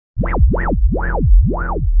What's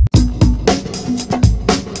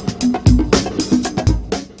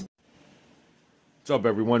up,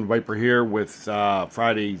 everyone? Viper here with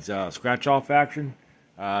Friday's scratch-off action.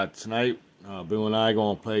 Tonight, Bill and I are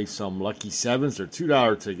going to play some Lucky 7's. They're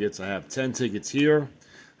 $2 tickets. I have 10 tickets here.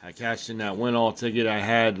 I cashed in that win-all ticket I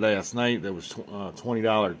had last night. That was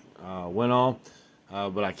 $20 win-all.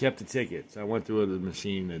 But I kept the tickets. I went through the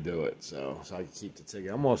machine to do it, so I can keep the ticket.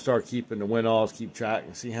 I'm going to start keeping the win-alls, keep track,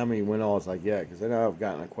 and see how many win-alls I get, because I know I've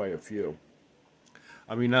gotten quite a few.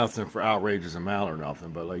 I mean, nothing for outrageous amount or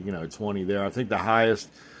nothing, but, like, you know, 20 there. I think the highest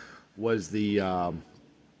was the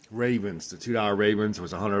Ravens. The $2 Ravens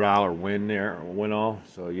was a $100 win there, win-all.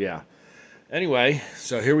 So, yeah. Anyway,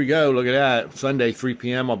 so here we go. Look at that. Sunday, 3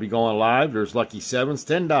 p.m. I'll be going live. There's Lucky 7's,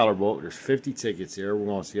 $10 book. There's 50 tickets here. We're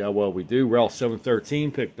going to see how well we do. Rel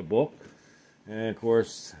 713 picked the book. And, of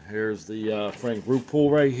course, here's the friend group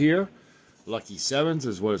pool right here. Lucky 7's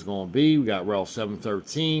is what it's going to be. We got Rel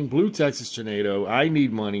 713, Blue Texas Tornado, I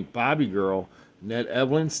Need Money, Bobby Girl, Ned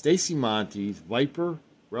Evelyn, Stacy Montes, Viper,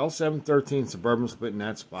 Rel 713, Suburban splitting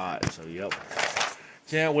that spot. So, yep.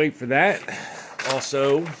 Can't wait for that.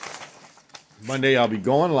 Also, Monday I'll be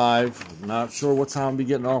going live. Not sure what time I'll be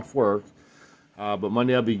getting off work. But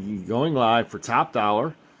Monday I'll be going live for Top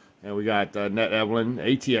Dollar. And we got Ned Evelyn,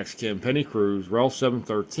 ATX Kim, Penny Cruz, Rel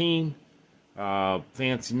 713,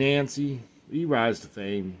 Fancy Nancy, E-Rise to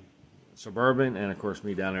Fame, Suburban, and of course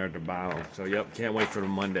me down there at the bottom. So, yep, can't wait for the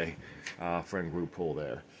Monday friend group pool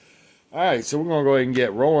there. Alright, so we're going to go ahead and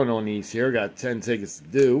get rolling on these here. Got 10 tickets to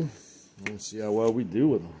do. Let's see how well we do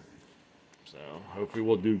with them. So, hopefully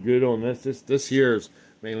we'll do good on this. This here is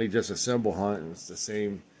mainly just a symbol hunt, and it's the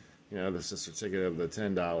same, you know, this is a ticket of the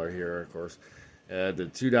 $10 here, of course.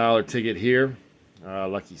 The $2 ticket here,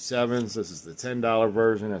 Lucky 7's. This is the $10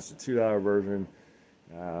 version. That's the $2 version.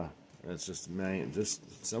 It's just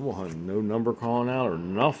symbol hunting, no number calling out or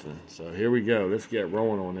nothing. So here we go. Let's get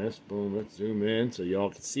rolling on this. Boom. Let's zoom in so y'all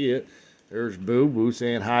can see it. There's Boo. Boo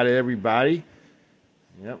saying hi to everybody.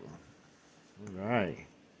 Yep. All right.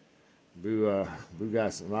 Boo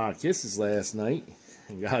got a lot of kisses last night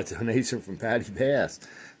and got a donation from Patty Bass.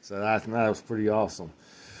 So that was pretty awesome.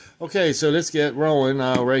 Okay, so let's get rolling.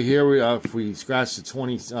 Right here, if we scratch the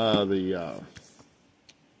 20, what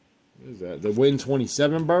is that? The win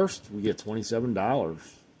 27 burst, we get $27.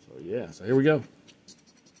 So yeah, so here we go.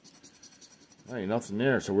 Ain't nothing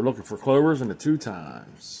there. So we're looking for clovers and the 2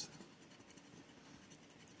 times.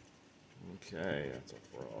 Okay, that's a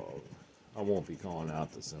frog. I won't be calling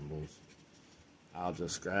out the symbols. I'll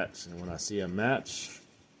just scratch, and when I see a match,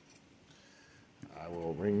 I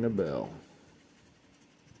will ring the bell.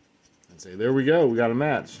 And say, there we go, we got a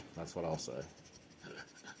match. That's what I'll say.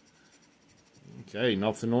 Okay,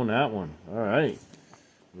 nothing on that one. All right,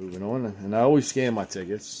 moving on. And I always scan my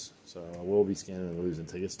tickets, so I will be scanning and losing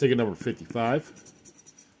tickets. Ticket number 55.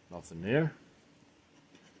 Nothing there.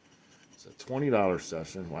 It's a $20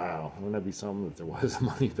 session. Wow, wouldn't that be something if there was a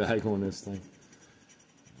money bag on this thing?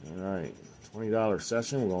 All right, $20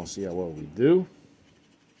 session. We're going to see how well we do.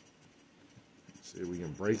 See if we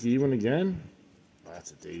can break even again. Oh,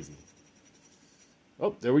 that's a daisy.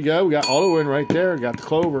 Oh, there we go. We got auto in right there. Got the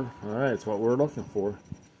clover. All right, that's what we're looking for.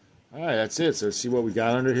 All right, that's it. So let's see what we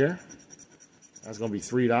got under here. That's going to be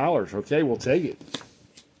 $3. Okay, we'll take it.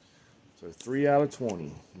 So 3 out of 20.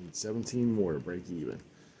 Need 17 more to break even.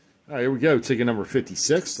 All right, here we go. Ticket number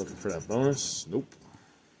 56. Looking for that bonus. Nope.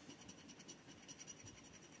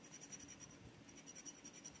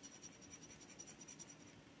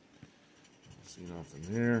 See nothing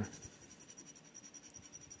there.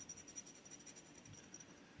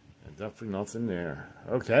 Definitely nothing there.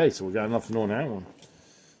 Okay, so we got nothing on that one.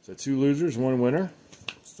 So 2 losers, 1 winner.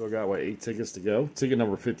 Still got, what, 8 tickets to go. Ticket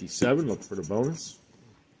number 57, look for the bonus.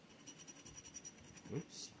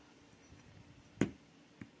 Oops.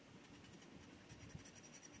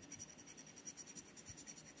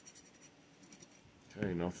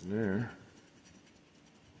 Okay, nothing there.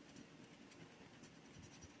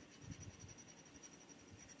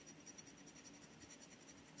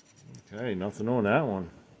 Okay, nothing on that one.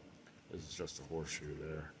 This is just a horseshoe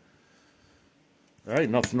there. All right,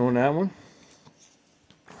 nothing on that one.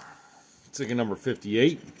 Ticket number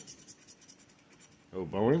 58. No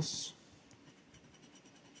bonus.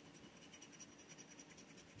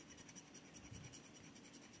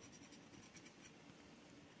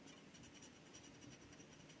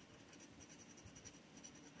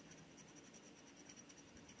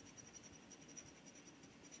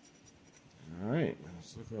 All right,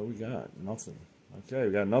 let's look what we got. Nothing. Okay,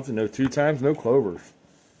 we got nothing. No 2 times, no clovers.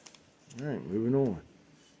 All right, moving on.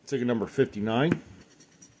 Ticket number 59.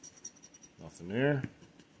 Nothing there.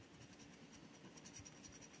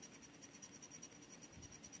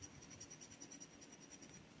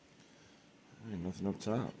 Nothing up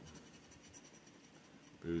top.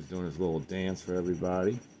 Boo's doing his little dance for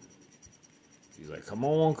everybody. He's like, come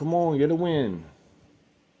on, get a win.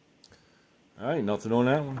 All right, nothing on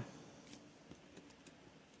that one.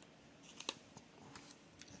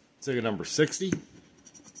 Ticket number 60. Nothing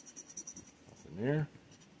there.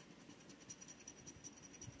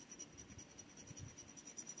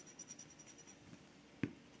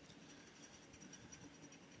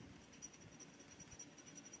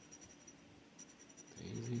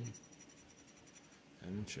 Daisy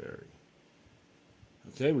and cherry.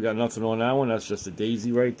 Okay, we got nothing on that one. That's just a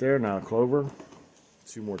daisy right there, not a clover.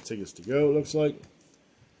 2 more tickets to go, it looks like.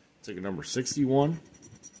 Ticket number 61.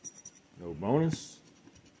 No bonus.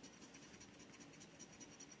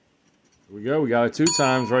 Here we go. We got it 2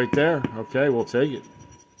 times right there. Okay, we'll take it.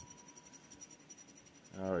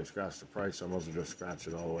 I already scratched the price, so I must have just scratched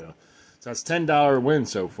it all the way up. So that's $10 win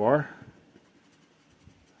so far.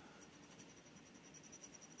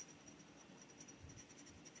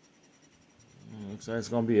 Looks like it's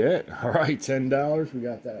going to be it. All right, $10. We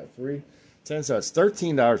got that at 3. 10, so it's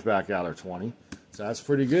 $13 back out of 20. So that's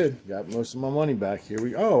pretty good. Got most of my money back. Here we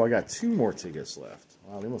go. Oh, I got 2 more tickets left.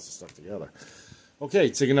 Wow, they must have stuck together. Okay,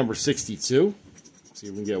 ticket number 62. See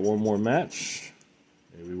if we can get one more match.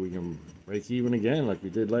 Maybe we can break even again like we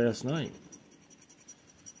did last night.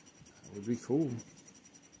 That would be cool.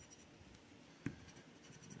 Right,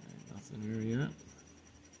 nothing here yet.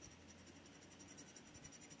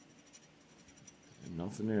 And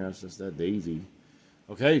nothing there. That's just that daisy.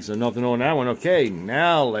 Okay, so nothing on that one. Okay,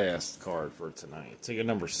 now last card for tonight. Ticket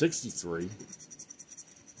number 63.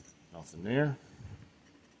 Nothing there.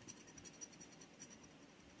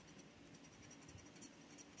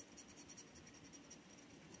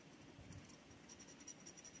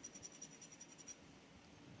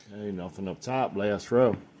 Okay, nothing up top. Last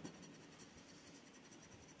row.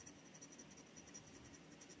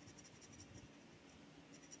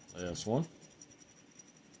 Last one.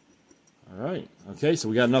 All right. Okay, so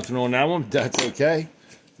we got nothing on that one. That's okay.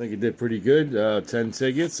 I think it did pretty good. 10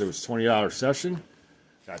 tickets. It was a $20 session.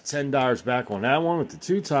 Got $10 back on that one with the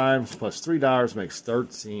 2 times plus $3 makes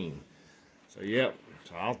 13. So, yep.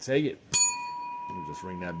 So I'll take it. Let me just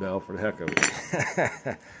ring that bell for the heck of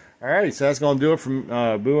it. All right. So that's going to do it from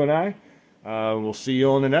Boo and I. We'll see you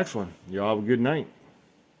on the next one. Y'all have a good night.